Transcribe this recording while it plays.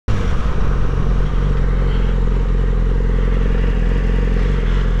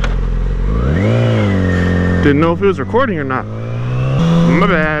Didn't know if it was recording or not. My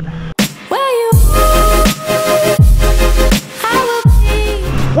bad.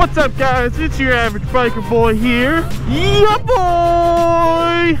 What's up, guys? It's your average biker boy here. Yeah,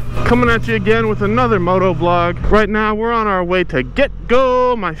 boy! Coming at you again with another moto vlog. Right now, we're on our way to Get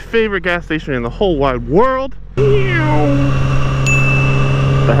Go, my favorite gas station in the whole wide world. The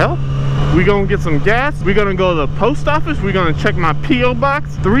hell? We gonna get some gas. We gonna go to the post office. We gonna check my P.O.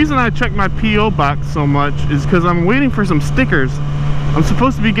 box. The reason I check my P.O. box so much is because I'm waiting for some stickers. I'm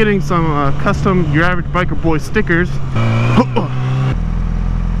supposed to be getting some custom Your Average Biker Boy stickers.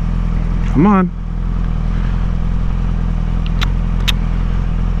 Come on.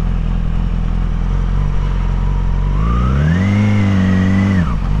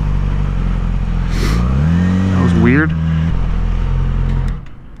 That was weird.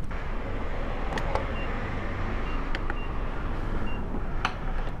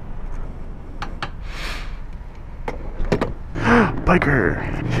 Biker.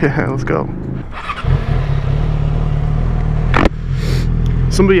 Yeah, let's go.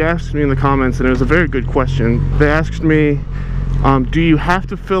 Somebody asked me in the comments, and it was a very good question. They asked me, do you have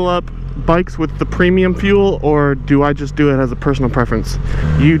to fill up bikes with the premium fuel, or do I just do it as a personal preference?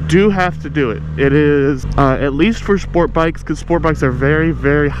 You do have to do it. It is, at least for sport bikes, because sport bikes are very,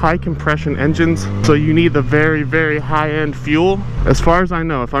 very high compression engines, so you need the very, very high-end fuel. As far as I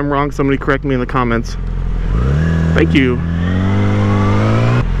know, if I'm wrong, somebody correct me in the comments. Thank you.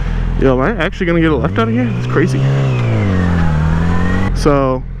 Yo, am I actually gonna get a left out of here? That's crazy.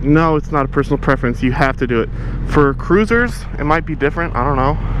 So, no, it's not a personal preference. You have to do it. For cruisers, it might be different. I don't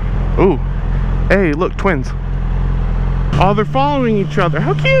know. Ooh. Hey, look, twins. Oh, they're following each other.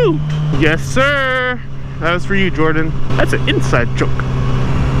 How cute. Yes, sir. That was for you, Jordan. That's an inside joke.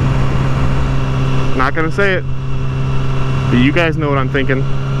 Not gonna say it. But you guys know what I'm thinking.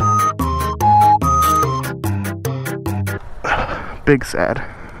 Big sad.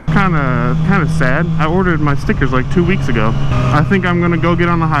 Kind of sad. I ordered my stickers like 2 weeks ago. I think I'm gonna go get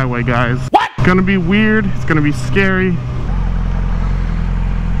on the highway, guys. What? It's gonna be weird. It's gonna be scary.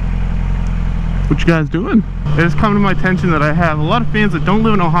 What you guys doing? It has come to my attention that I have a lot of fans that don't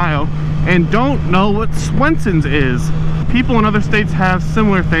live in Ohio and don't know what Swenson's is. People in other states have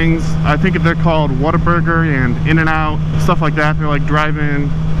similar things. I think they're called Whataburger and In-N-Out, stuff like that. They're like drive-in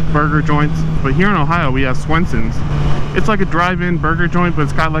burger joints. But here in Ohio, we have Swenson's. It's like a drive-in burger joint, but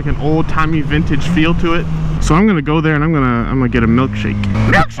it's got like an old-timey vintage feel to it. So I'm gonna go there and I'm gonna get a milkshake.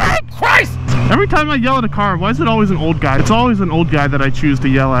 Milkshake! Christ! Every time I yell at a car, why is it always an old guy? It's always an old guy that I choose to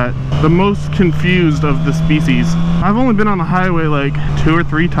yell at. The most confused of the species. I've only been on the highway like 2 or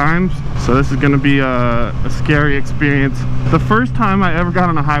 3 times, so this is gonna be a scary experience. The first time I ever got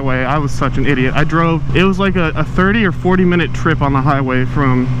on a highway, I was such an idiot. I drove, it was like a 30 or 40 minute trip on the highway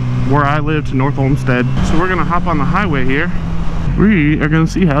from where I live to North Olmsted. So we're gonna hop on the highway here. We are gonna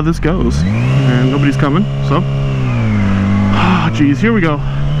see how this goes. And nobody's coming, so. Ah, geez, here we go.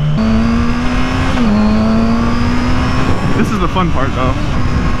 This is the fun part though.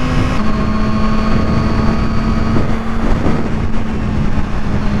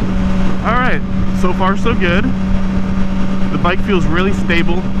 Alright, so far so good. The bike feels really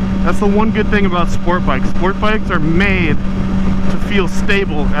stable. That's the one good thing about sport bikes. Sport bikes are made to feel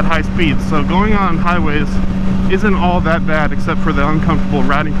stable at high speeds. So going on highways isn't all that bad except for the uncomfortable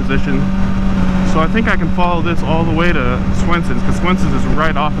riding position. So I think I can follow this all the way to Swenson's, because Swenson's is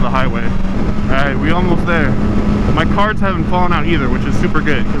right off of the highway. Alright, we almost there. My cards haven't fallen out either, which is super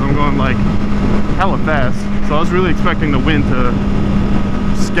good because I'm going like hella fast. So I was really expecting the wind to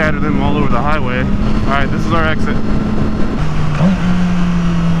scatter them all over the highway. Alright, this is our exit.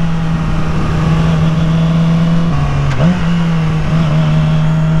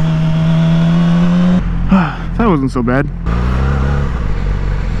 That wasn't so bad.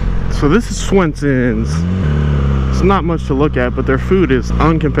 So this is Swenson's. It's not much to look at, but their food is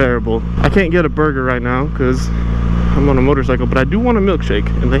uncomparable. I can't get a burger right now because I'm on a motorcycle, but I do want a milkshake,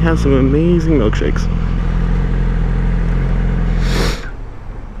 and they have some amazing milkshakes.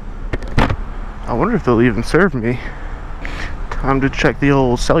 I wonder if they'll even serve me. Time to check the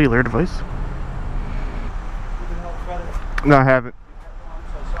old cellular device. No, I haven't.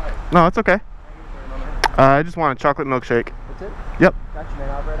 No, it's okay. I just want a chocolate milkshake. That's it? Yep. Gotcha, man.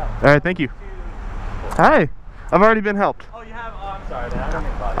 I'll write out. Alright, thank you. Hi. I've already been helped. Oh, you have? Oh, I'm sorry, man. I don't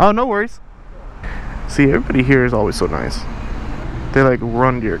mean to bother you. Oh, no worries. See, everybody here is always so nice. They like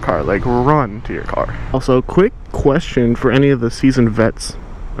run to your car, like run to your car. Also, quick question for any of the seasoned vets.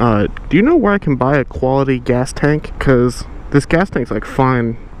 Do you know where I can buy a quality gas tank? Because this gas tank's like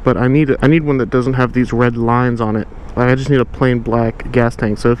fine, but I need one that doesn't have these red lines on it. Like, I just need a plain black gas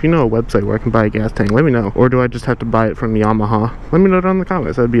tank. So if you know a website where I can buy a gas tank, let me know. Or do I just have to buy it from Yamaha? Let me know down in the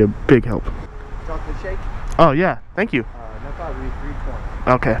comments. That'd be a big help. Chocolate shake? Oh yeah, thank you. No problem,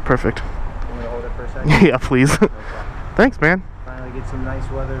 320. Okay, perfect. You want to hold it for a second? Yeah, please. Okay. Thanks, man. Finally get some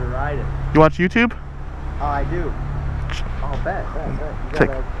nice weather to ride it. You watch YouTube? Oh, I do. Oh, bet. You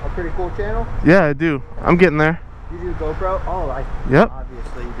got a pretty cool channel? Yeah, I do. I'm getting there. You do GoPro? Oh, yep.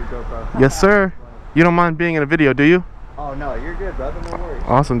 Obviously you do GoPro. Yes, sir. You don't mind being in a video, do you? Oh, no, you're good, brother. No worries.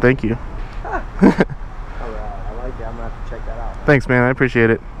 Awesome, thank you. I like it. I'm going to have to check that out. Thanks, man. I appreciate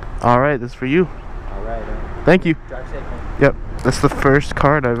it. All right, this is for you. All right. Thank you. Drive safe, man. Yep. That's the first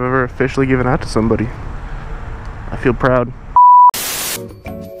card I've ever officially given out to somebody. I feel proud.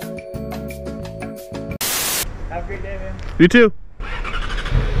 Have a great day, man. You too.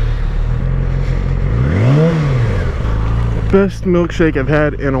 Best milkshake I've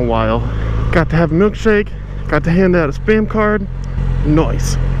had in a while. Got to have a milkshake. Got to hand out a spam card.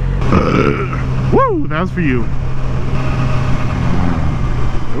 Nice. Woo! That was for you.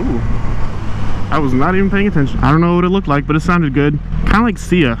 Ooh. I was not even paying attention. I don't know what it looked like, but it sounded good. Kind of like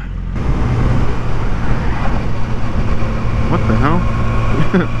Sia. What the hell?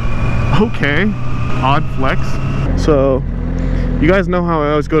 Okay. Odd flex. So, you guys know how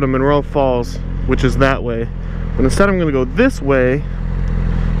I always go to Monroe Falls, which is that way. But instead I'm gonna go this way,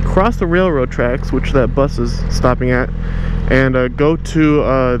 cross the railroad tracks, which that bus is stopping at, and go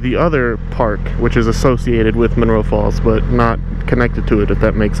to the other park, which is associated with Monroe Falls, but not connected to it, if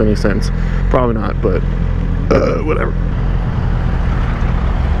that makes any sense. Probably not, but whatever.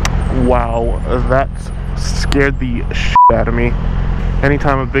 Wow, that scared the shit out of me.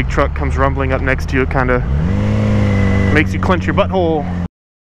 Anytime a big truck comes rumbling up next to you, it kind of makes you clench your butthole.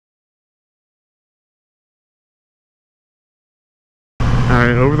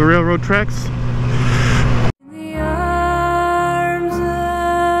 Alright, over the railroad tracks.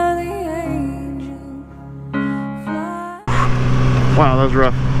 Wow, that was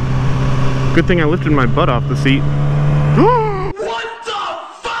rough. Good thing I lifted my butt off the seat. What the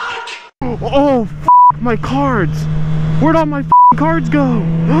fuck? Oh, f my cards. Where'd all my cards go?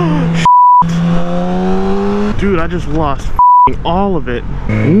 Dude, I just lost all of it.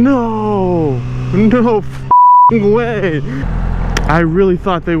 No way. I really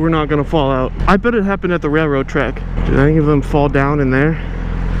thought they were not gonna fall out. I bet it happened at the railroad track. Did any of them fall down in there?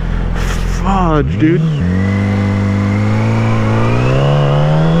 Fudge, dude.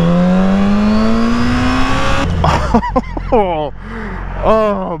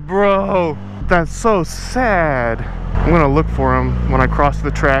 Oh, bro, that's so sad. I'm gonna look for them when I cross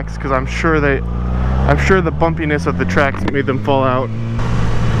the tracks, because I'm sure the bumpiness of the tracks made them fall out.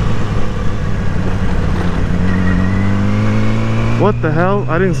 What the hell?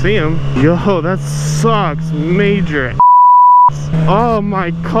 I didn't see him. Yo, that sucks major. Oh,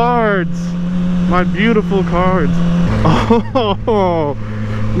 my cards. My beautiful cards. Oh,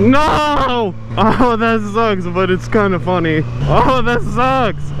 no! Oh, that sucks, but it's kind of funny. Oh, that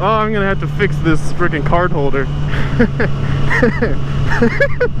sucks. Oh, I'm gonna have to fix this freaking card holder.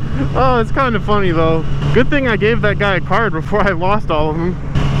 Oh, it's kind of funny though. Good thing I gave that guy a card before I lost all of them.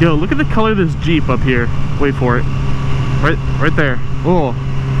 Yo, look at the color of this Jeep up here. Wait for it. Right there.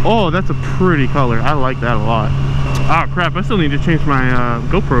 Oh, that's a pretty color. I like that a lot. Oh crap, I still need to change my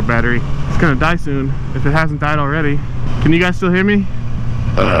GoPro battery. It's gonna die soon, if it hasn't died already. Can you guys still hear me?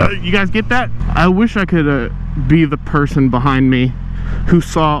 You guys get that? I wish I could be the person behind me who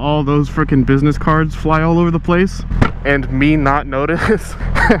saw all those freaking business cards fly all over the place and me not notice.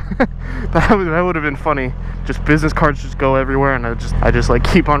 that would have been funny. Just business cards just go everywhere, and I just like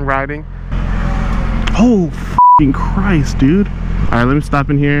keep on riding. Oh f***ing Christ, dude. Alright, let me stop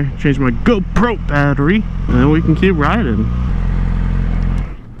in here, change my GoPro battery, and then we can keep riding.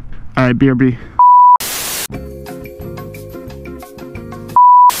 Alright, BRB.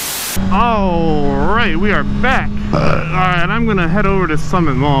 Alright, we are back. Alright, I'm gonna head over to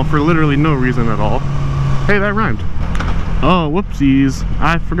Summit Mall for literally no reason at all. Hey, that rhymed. Oh, whoopsies.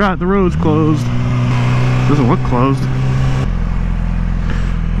 I forgot the road's closed. Doesn't look closed.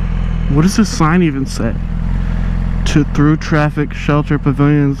 What does this sign even say? Through traffic, shelter,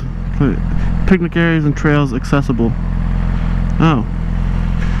 pavilions, picnic areas, and trails accessible. Oh.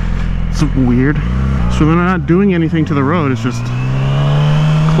 It's weird. So they're not doing anything to the road, it's just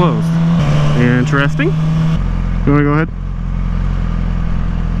closed. Interesting. You wanna go ahead?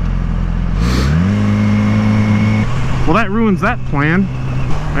 Well, that ruins that plan.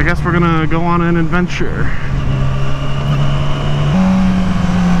 I guess we're gonna go on an adventure.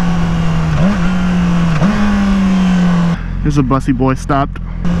 There's a bussy boy stopped.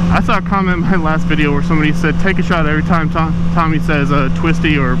 I saw a comment in my last video where somebody said, take a shot every time Tommy says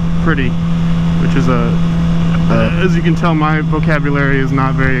twisty or pretty, which is as you can tell, my vocabulary is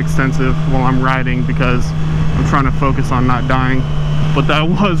not very extensive while I'm riding because I'm trying to focus on not dying. But that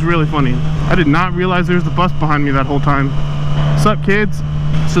was really funny. I did not realize there was a bus behind me that whole time. What's up, kids?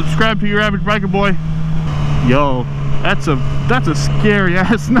 Subscribe to Your Average Biker Boy. Yo, that's a scary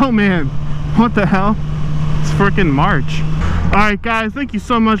ass snowman. What the hell? It's freaking March. Alright guys, thank you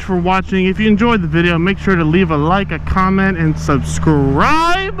so much for watching. If you enjoyed the video, make sure to leave a like, a comment, and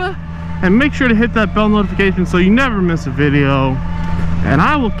subscribe. And make sure to hit that bell notification so you never miss a video. And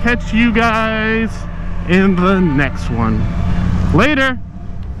I will catch you guys in the next one. Later.